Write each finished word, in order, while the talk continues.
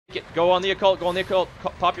Go on the occult, go on the occult.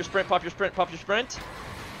 Pop your sprint, pop your sprint, pop your sprint.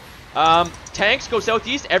 Tanks, go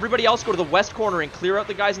southeast. Everybody else go to the west corner and clear out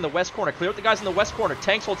the guys in the west corner. Clear out the guys in the west corner.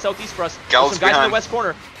 Tanks hold southeast for us. Gal's some guys behind. in the west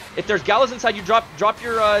corner. If there's Gallows inside, you drop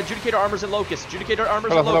your Judicator armors and Locust. Judicator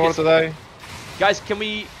armors and Locust. Guys, can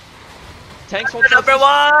we... Tanks hold number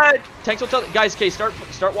one! Tanks hold... Guys, okay, start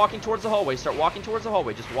walking towards the hallway. Start walking towards the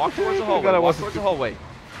hallway. Just walk towards the hallway. Walk towards the hallway.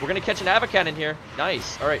 We're gonna catch an Avacan in here.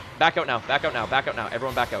 Nice. All right, back out now. Back out now. Back out now.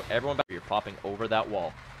 Everyone back out. Everyone back. You're popping over that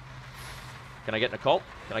wall. Can I get an occult?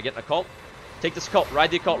 Can I get an occult? Take this occult. Ride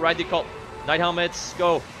the occult. Ride the occult. Night helmets.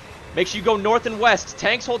 Go. Make sure you go north and west.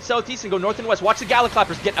 Tanks hold southeast and go north and west. Watch the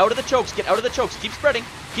Galloclappers. Get out of the chokes. Get out of the chokes. Keep spreading.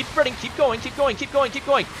 Keep spreading. Keep going. Keep going. Keep going. Keep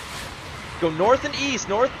going. Go north and east.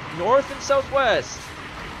 North and southwest.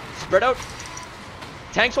 Spread out.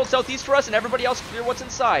 Tanks hold southeast for us, and everybody else clear what's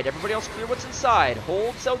inside. Everybody else clear what's inside.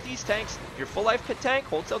 Hold southeast, tanks. If you're full life pit tank,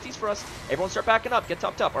 hold southeast for us. Everyone start backing up. Get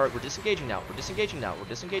topped up. All right, we're disengaging now. We're disengaging now. We're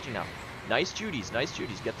disengaging now. Nice Judies. Nice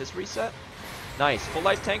Judies. Get this reset. Nice. Full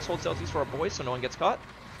life tanks, hold southeast for our boys so no one gets caught.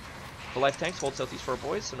 Full life tanks, hold southeast for our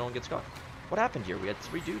boys so no one gets caught. What happened here? We had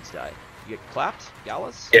 3 dudes die. You get clapped?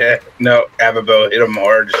 Gallus? Yeah, no, Avabo hit them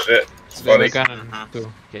hard as shit. It's funny.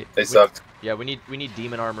 Okay. They sucked. Yeah, we need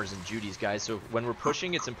demon armors and Judies, guys. So when we're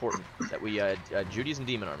pushing, it's important that we Judies and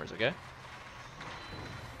demon armors, okay?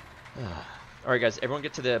 All right, guys. Everyone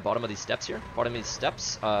get to the bottom of these steps here. Bottom of these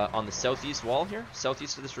steps on the southeast wall here.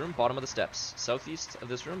 Southeast of this room, bottom of the steps. Southeast of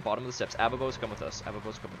this room, bottom of the steps. Ababos, come with us.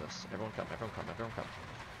 Ababos, come with us. Everyone come. Everyone come. Everyone come.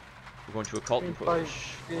 We're going to occult and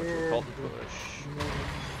push. We're going to occult and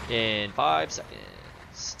push. In 5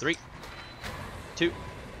 seconds. 3, 2,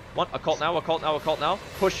 1. Occult now. Occult now. Occult now.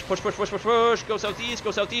 Push. Push. Push. Push. Push. Push. Go southeast.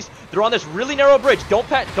 Go southeast. They're on this really narrow bridge. Don't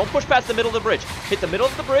push past the middle of the bridge. Hit the middle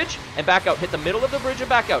of the bridge and back out. Hit the middle of the bridge and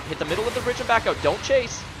back out. Hit the middle of the bridge and back out. Don't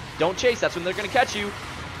chase. Don't chase. That's when they're gonna catch you.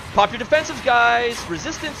 Pop your defensives, guys.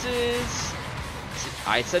 Resistances.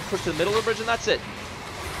 I said push to the middle of the bridge and that's it.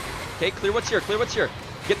 Okay. Clear what's here. Clear what's here.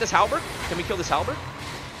 Get this halberd. Can we kill this halberd?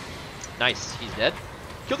 Nice. He's dead.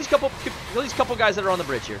 Kill these couple guys that are on the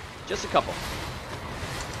bridge here. Just a couple.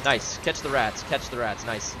 Nice. Catch the rats. Catch the rats.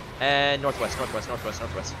 Nice. And northwest, northwest, northwest,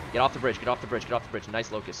 northwest. Get off the bridge. Get off the bridge. Get off the bridge.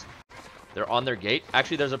 Nice locust. They're on their gate.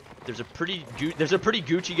 Actually, there's a pretty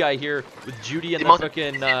Gucci guy here with Judy and the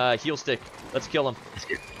fucking heal stick. Let's kill him.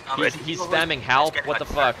 He's spamming halp. What the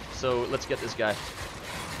fuck? So let's get this guy.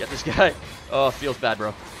 Get this guy. Oh, feels bad,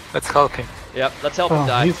 bro. Let's help him. Yep. Let's help him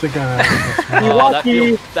die. He's the guy.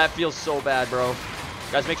 Oh, that feels so bad, bro.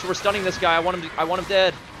 Guys, make sure we're stunning this guy. I want him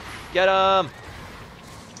dead. Get him.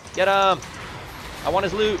 Get him. I want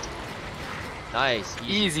his loot. Nice.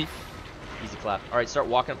 Easy. Easy clap. All right, start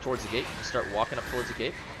walking up towards the gate. Start walking up towards the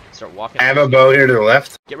gate. Start walking. I have a bow here to the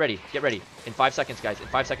left. Get ready. Get ready. In 5 seconds, guys. In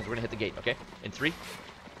 5 seconds, we're gonna hit the gate. Okay. In 3,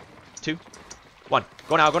 2, 1.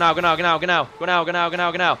 Go now. Go now. Go now. Go now. Go now. Go now. Go now. Go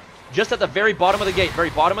now. Go now. Just at the very bottom of the gate. Very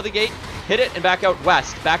bottom of the gate. Hit it and back out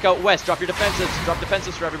west. Back out west. Drop your defensives. Drop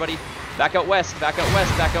defensives for everybody. Back out west. Back out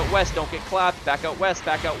west. Back out west. Don't get clapped. Back out west.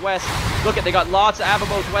 Back out west. Look at, they got lots of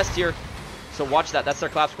Avabos west here. So watch that. That's their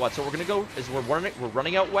clap squad. So we're gonna go is we're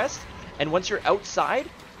running out west. And once you're outside,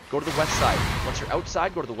 go to the west side. Once you're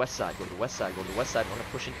outside, go to the west side. Go to the west side. Go to the west side. We're gonna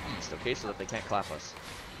push in east, okay, so that they can't clap us.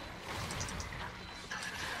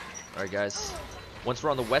 All right, guys. Once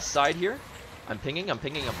we're on the west side here, I'm pinging.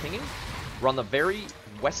 We're on the very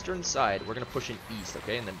western side. We're gonna push in east,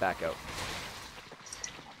 okay, and then back out.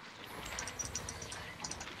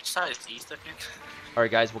 Side is east, I think. All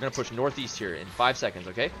right, guys, we're gonna push northeast here in 5 seconds,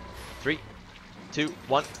 okay? 3, 2,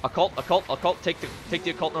 1. Occult. Take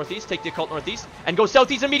the occult northeast. Take the occult northeast, and go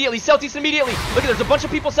southeast immediately. Southeast immediately. Look at, there's a bunch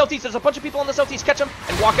of people southeast. There's a bunch of people on the southeast. Catch them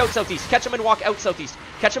and walk out southeast. Catch them and walk out southeast.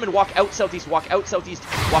 Catch them and walk out southeast. Walk out southeast.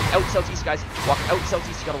 Walk out southeast, guys. Walk out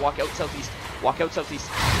southeast. You gotta walk out southeast. Walk out southeast.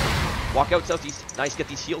 Walk out southeast. Nice. Get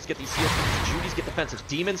these heals. Get these heals. Get these Judies. Get defensives.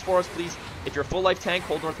 Demons for us, please. If you're a full life tank,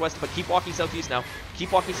 hold northwest, but keep walking southeast now.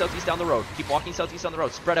 Keep walking southeast down the road. Keep walking southeast on the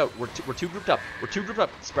road. Spread out. We're two grouped up. We're two grouped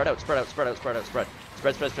up. Spread out. Spread out. Spread out. Spread out. Spread.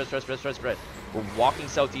 Spread. We're walking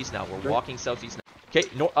southeast now. We're walking southeast now. Okay.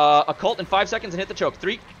 No. Occult in 5 seconds and hit the choke.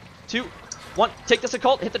 3, 2, 1. Take this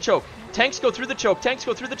occult. Hit the choke. Tanks go through the choke. Tanks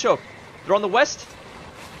go through the choke. They're on the west.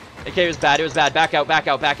 Okay, it was bad. It was bad. Back out. Back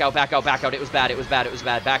out. Back out. Back out. Back out. It was bad. It was bad. It was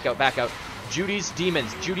bad. Back out. Back out. Judy's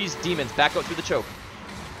demons. Judy's demons. Back out through the choke.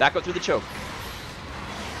 Back out through the choke.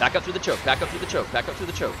 Back out through the choke. Back out through the choke. Back out through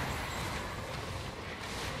the choke.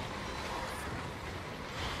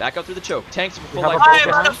 Back out through the choke. Tanks full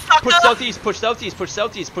life. Push southeast. Push southeast. Push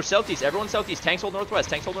southeast. Push southeast. Everyone southeast. Tanks hold northwest.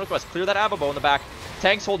 Tanks hold northwest. Clear that Ababo in the back.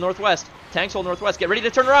 Tanks hold northwest. Tanks hold northwest. Get ready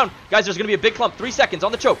to turn around. Guys, there's going to be a big clump. 3 seconds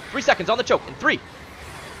on the choke. 3 seconds on the choke. In 3,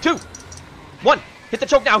 2, 1. Hit the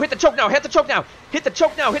choke now, hit the choke now, hit the choke now. Hit the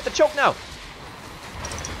choke now, hit the choke now.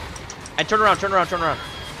 And turn around, turn around, turn around.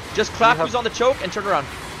 Just clap who's on the choke and turn around.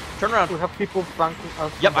 Turn around. We have people flanking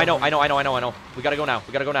us. Yep, I know. We gotta go now.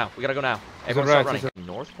 We gotta go now. We gotta go now. Everyone start running.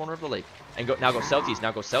 North corner of the lake. And go now. Go southeast.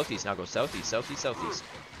 Now go southeast. Now go southeast. Southeast. Southeast.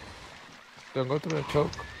 Don't go through the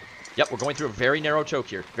choke. Yep, we're going through a very narrow choke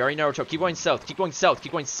here. Very narrow choke. Keep going south. Keep going south.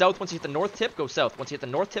 Keep going south. Once you hit the north tip, go south. Once you hit the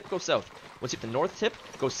north tip, go south. Once you hit the north tip,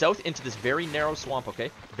 go south into this very narrow swamp.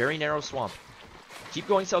 Okay. Very narrow swamp. Keep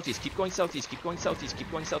going southeast. Keep going southeast. Keep going southeast.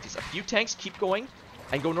 Keep going southeast. A few tanks. Keep going.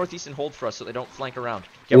 And go northeast and hold for us so they don't flank around.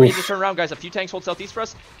 Get ready to turn around, guys. A few tanks hold southeast for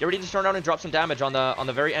us. Get ready to turn around and drop some damage on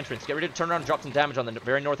the very entrance. Get ready to turn around and drop some damage on the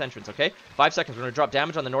very north entrance, okay? 5 seconds. We're gonna drop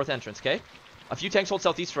damage on the north entrance, okay? A few tanks hold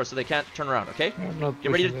southeast for us so they can't turn around, okay?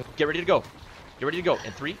 Get ready to go. Get ready to go.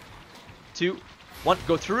 In 3, 2, 1.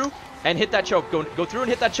 Go through and hit that choke. Go through and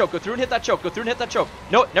hit that choke. Go through and hit that choke. Go through and hit that choke.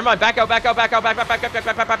 No, never mind. Back out. Back. Everyone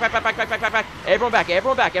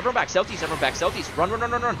back. Southeast. Everyone back. Southeast. Run.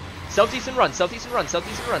 Southeast and run.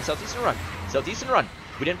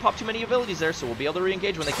 We didn't pop too many abilities there, so we'll be able to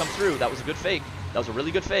re-engage when they come through. That was a good fake. That was a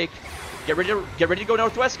really good fake. Get ready to go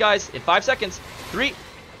northwest, guys. In 5 seconds. 3,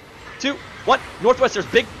 2, 1. Northwest. There's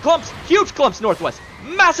big clumps. Huge clumps northwest.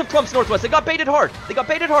 Massive clumps northwest. They got baited hard. Hit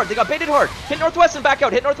northwest and back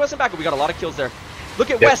out. We got a lot of kills there. Look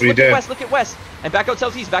at west. Look at west. And back out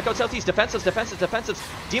southeast. Defensives.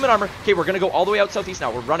 Demon armor. Okay, we're gonna go all the way out southeast now.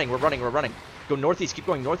 We're running. Go northeast. Keep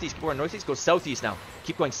going northeast. Go southeast now.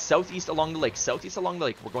 Keep going southeast along the lake.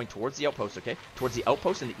 We're going towards the outpost, okay? Towards the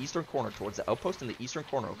outpost in the eastern corner.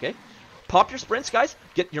 Okay? Pop your sprints, guys.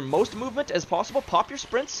 Get your most movement as possible. Pop your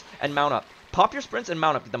sprints and mount up. Get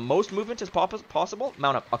the most movement as possible.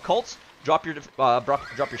 Mount up. Occults, drop your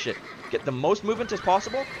shit. Get the most movement as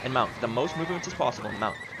possible and mount.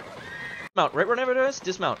 Mount. Right wherever it is,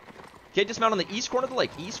 dismount. Okay, dismount on the east corner of the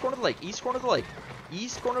lake.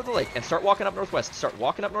 And start walking up northwest. Start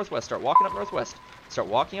walking up northwest.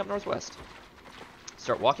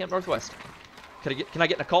 Can I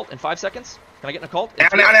get an occult in 5 seconds? Can I get an occult? In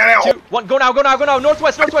 3, 2, 1. Go now.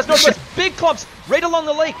 Northwest. Big clumps right along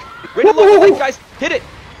the lake. Guys. Hit it.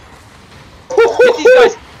 Hit these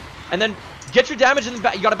guys. And then get your damage in the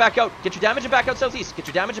back. You gotta back out. Get your damage and back out southeast.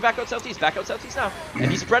 Back out southeast now. And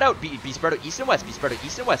be spread out. Be spread out east and west.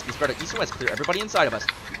 Clear everybody inside of us.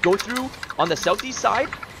 Go through on the southeast side.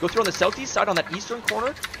 On that eastern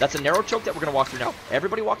corner. That's a narrow choke that we're gonna walk through now.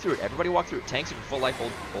 Everybody walk through it. Tanks, if you're full life,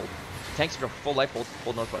 hold.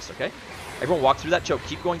 Hold northwest, okay? Everyone walk through that choke.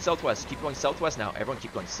 Keep going southwest now. Everyone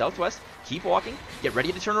keep going southwest. Keep walking. Get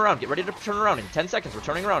ready to turn around. In 10 seconds, we're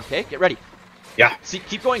turning around, okay? Get ready. Yeah. See,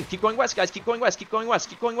 keep going west, guys. Keep going west. Get ready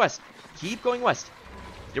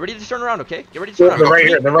to turn around, okay? They're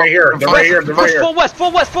right here. Full west.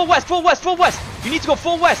 You need to go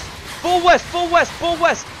full west. Full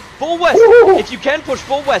west. If you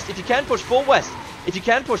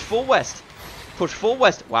can push full west. Push full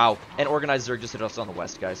west. Wow. And organized Zerg just hit us on the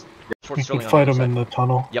west, guys. You can fight them in the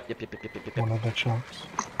tunnel. Yep. One of the chunks.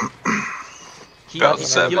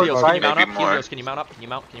 Helios, can you mount up? Helios, can you mount up? Can you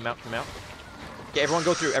mount? Okay, everyone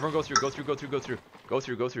go through. Go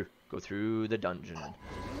through the dungeon.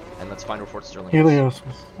 And let's find where Fort Sterling is. Helios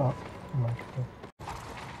was up.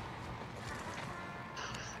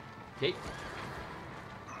 Okay.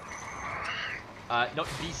 No,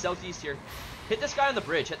 be southeast here. Hit this guy on the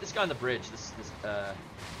bridge. We're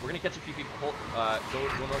gonna catch a few people. Go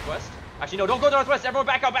northwest. Actually, no, don't go northwest. Everyone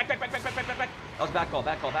back out. Back. That was back call.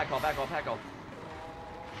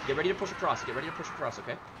 Get ready to push across.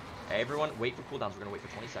 Okay? Everyone, wait for cooldowns. We're gonna wait for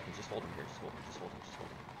 20 seconds. Just hold them here. Just hold them.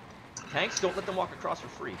 Tanks, don't let them walk across for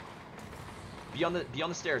free. Be on the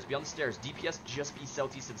stairs. DPS, just be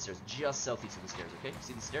southeast of the stairs. Okay?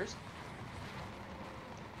 See the stairs?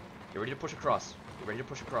 Get ready to push across.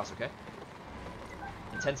 Okay?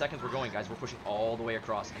 In 10 seconds, we're going, guys. We're pushing all the way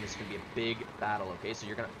across, and this is gonna be a big battle. Okay, so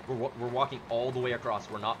we're walking all the way across.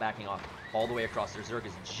 We're not backing off. All the way across. Their Zerg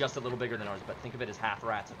is just a little bigger than ours, but think of it as half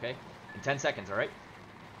rats. Okay, in 10 seconds. All right.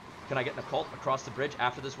 Can I get an occult across the bridge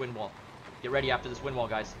after this wind wall? Get ready after this wind wall,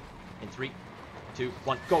 guys. In 3, 2,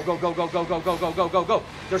 1. Go.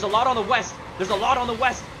 There's a lot on the west.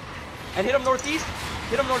 And hit them northeast.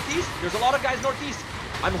 There's a lot of guys northeast.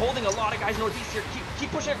 I'm holding a lot of guys northeast here.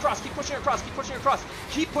 Keep pushing across. Keep pushing across.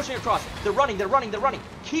 They're running.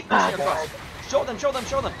 Keep pushing across. Show them. Show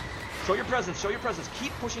your presence.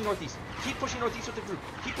 Keep pushing northeast. With the group.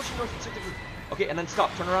 Okay, and then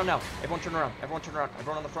stop. Turn around now. Everyone turn around. Everyone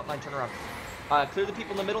on the front line, turn around. Clear the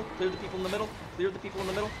people in the middle.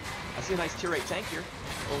 I see a nice tier 8 tank here.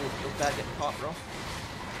 Oh, feels bad getting caught, bro.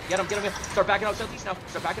 Get him, get him. Start backing out southeast now.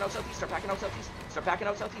 Start backing out southeast. Start backing out southeast. Start backing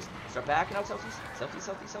out southeast. Start backing out southeast. Southeast,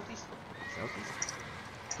 southeast, southeast. Southeast.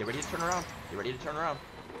 Get ready to turn around. Get ready to turn around.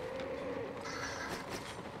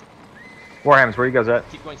 Warhams, where you guys at?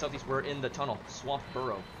 Keep going southeast. We're in the tunnel. Swamp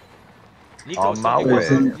Burrow. On my way.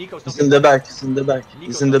 He's in the back. He's in the back.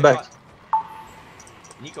 He's in the back.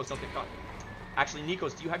 Nikos, don't get caught. Actually,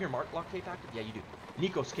 Nikos, do you have your mark lock tape active? Yeah, you do.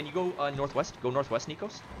 Nikos, can you go northwest? Go northwest,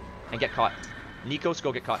 Nikos, and get caught. Nikos,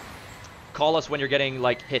 go get caught. Call us when you're getting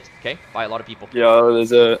like hit, okay? By a lot of people. Yeah,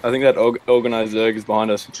 there's a. I think that organized egg is behind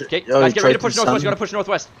us. Okay, guys, get ready to push northwest. You gotta push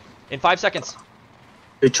northwest in 5 seconds.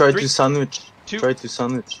 They tried to 3, sandwich. 2, Try to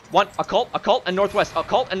sandwich. 1. Occult, and northwest.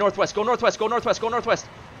 Occult and northwest. Go northwest. Go northwest. Go northwest.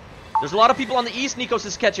 There's a lot of people on the east. Nikos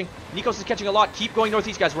is catching. Nikos is catching a lot. Keep going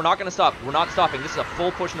northeast, guys. We're not gonna stop. We're not stopping. This is a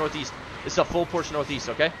full push northeast. This is a full push northeast.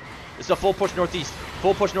 Okay. This is a full push northeast.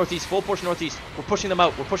 Full push northeast. Full push northeast. We're pushing them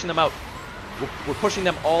out. We're pushing them out. We're pushing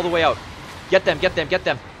them all the way out. Get them. Get them. Get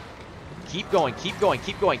them. Keep going. Keep going.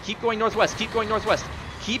 Keep going. Keep going northwest. Keep going northwest.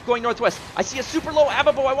 Keep going northwest. I see a super low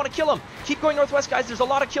Ababo. I want to kill him. Keep going northwest, guys. There's a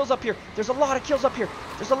lot of kills up here. There's a lot of kills up here.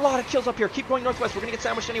 There's a lot of kills up here. Keep going northwest. We're going to get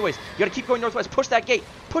sandwiched anyways. You got to keep going northwest. Push that gate.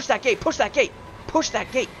 Push that gate. Push that gate. Push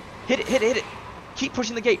that gate. Hit it. Hit it. Hit it. Keep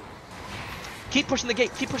pushing the gate. Keep pushing the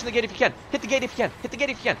gate. Keep pushing the gate if you can. Hit the gate if you can. Hit the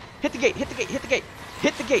gate if you can. Hit the gate. Hit the gate. Hit the gate.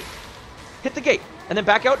 Hit the gate. Hit the gate. And then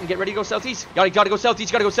back out and get ready to go southeast. You gotta go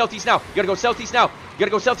southeast. You gotta go southeast now. You gotta go southeast now. You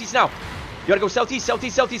gotta go southeast now. You gotta go southeast,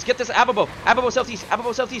 southeast, southeast. Get this Ababo. Ababo southeast.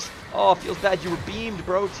 Ababo southeast. Oh, feels bad. You were beamed,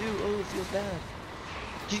 bro, too. Oh, it feels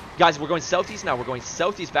bad. Guys, we're going southeast now. We're going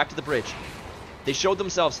southeast back to the bridge. They showed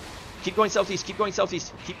themselves. Keep going southeast. Keep going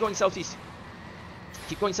southeast. Keep going southeast.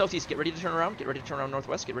 Keep going southeast. Get ready to turn around. Get ready to turn around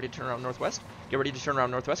northwest. Get ready to turn around northwest. Get ready to turn around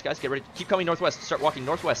northwest, guys. Get ready. Keep coming northwest. Start walking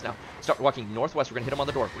northwest now. Start walking northwest. We're gonna hit him on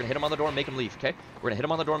the door. We're gonna hit him on the door and make him leave. Okay. We're gonna hit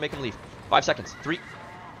him on the door and make him leave. 5 seconds. 3,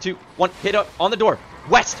 2, 1. Hit up on the door.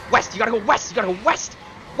 West. West. You gotta go west. You gotta go west.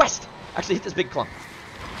 West. Actually, hit this big clump.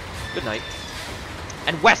 Good night.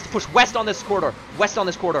 And west. Push west on this corridor. West on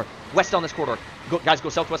this corridor. West on this corridor. Go, guys, go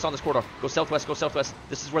southwest on this corridor. Go southwest. Go southwest.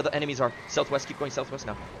 This is where the enemies are. Southwest. Keep going southwest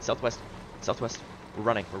now. Southwest. Southwest. We're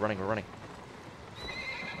running. We're running. We're running.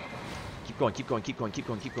 Keep going. Keep going. Keep going. Keep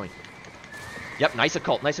going. Keep going. Yep. Nice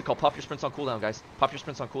occult. Nice occult. Pop your sprints on cooldown, guys. Pop your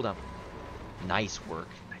sprints on cooldown. Nice work.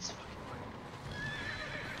 Nice fucking work.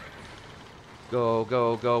 Go,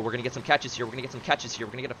 go, go. We're gonna get some catches here. We're gonna get some catches here.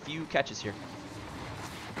 We're gonna get a few catches here.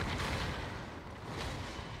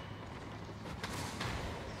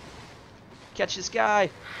 Catch this guy.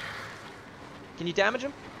 Can you damage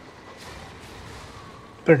him?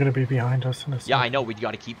 They're gonna be behind us in a second. Yeah, I know. We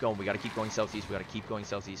gotta keep going. We gotta keep going southeast. We gotta keep going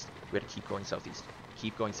southeast. We gotta keep going southeast.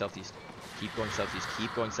 Keep going southeast. Keep going southeast.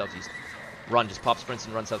 Keep going southeast. Run. Just pop sprints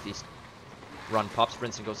and run southeast. Run. Pop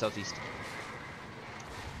sprints and go southeast.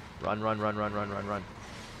 Run, run, run, run, run, run, run.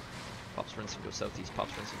 Pop sprints and go southeast. Pop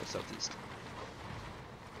sprints and go southeast.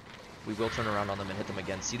 We will turn around on them and hit them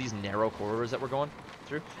again. See these narrow corridors that we're going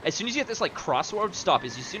through? As soon as you hit this like crossroad stop,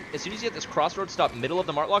 as soon as you hit this crossroad stop, middle of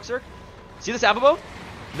the Martlock, sir. See this Ababo?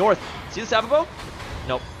 North. See this Ababo?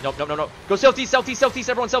 Nope. Nope. Nope. Nope. Nope. Go southeast. Southeast. Southeast.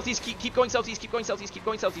 Everyone southeast. Keep going southeast. Keep going southeast. Keep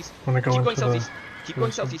going southeast. When I go Keep going into southeast. the Keep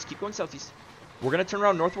going southeast. Keep going southeast. We're gonna turn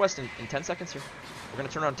around northwest in 10 seconds here. We're gonna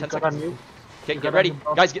turn around 10 seconds. Okay, get ready.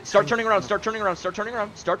 Guys, start turning around. Start turning around. Start turning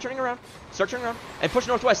around. Start turning around. Start turning around. And push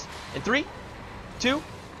northwest. In 3, 2,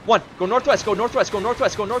 1. Go northwest. Go northwest. Go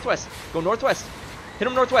northwest. Go northwest. Go northwest. Hit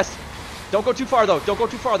him northwest. Don't go too far though. Don't go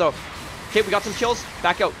too far though. Okay, we got some kills.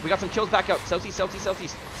 Back out. We got some kills. Back out. Southeast. Southeast.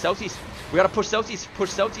 Southeast. Southeast. We gotta push southeast.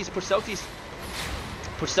 Push southeast. Push southeast.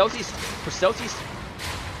 Push southeast. Push southeast.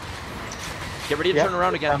 Get ready to turn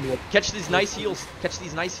around again. Catch these nice heals. Catch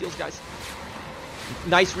these nice heals, guys.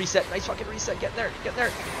 Nice reset. Nice fucking reset. Get there. Get there.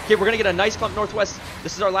 Okay, we're gonna get a nice clump northwest.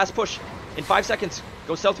 This is our last push. In 5 seconds.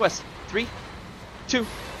 Go southwest. 3, 2,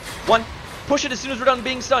 1. Push it as soon as we're done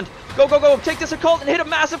being stunned. Go, go, go. Take this occult and hit a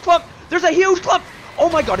massive clump. There's a huge clump. Oh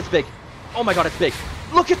my god, it's big. Oh my god, it's big.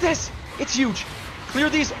 Look at this. It's huge. Clear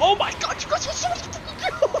these. Oh my god, you guys are so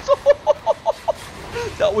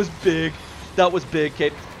That was big. That was big,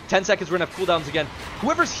 okay. 10 seconds, we're gonna have cooldowns again.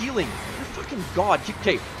 Whoever's healing, you're fucking god. Keep,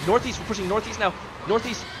 okay, northeast, we're pushing northeast now.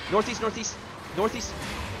 Northeast, northeast, northeast, northeast.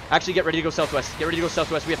 Actually, get ready to go southwest. Get ready to go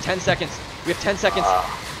southwest. We have 10 seconds. We have 10 seconds.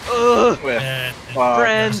 Ugh.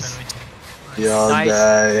 Friends. Yeah,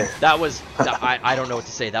 nice. That was, I don't know what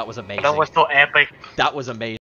to say. That was amazing. That was so epic. That was amazing.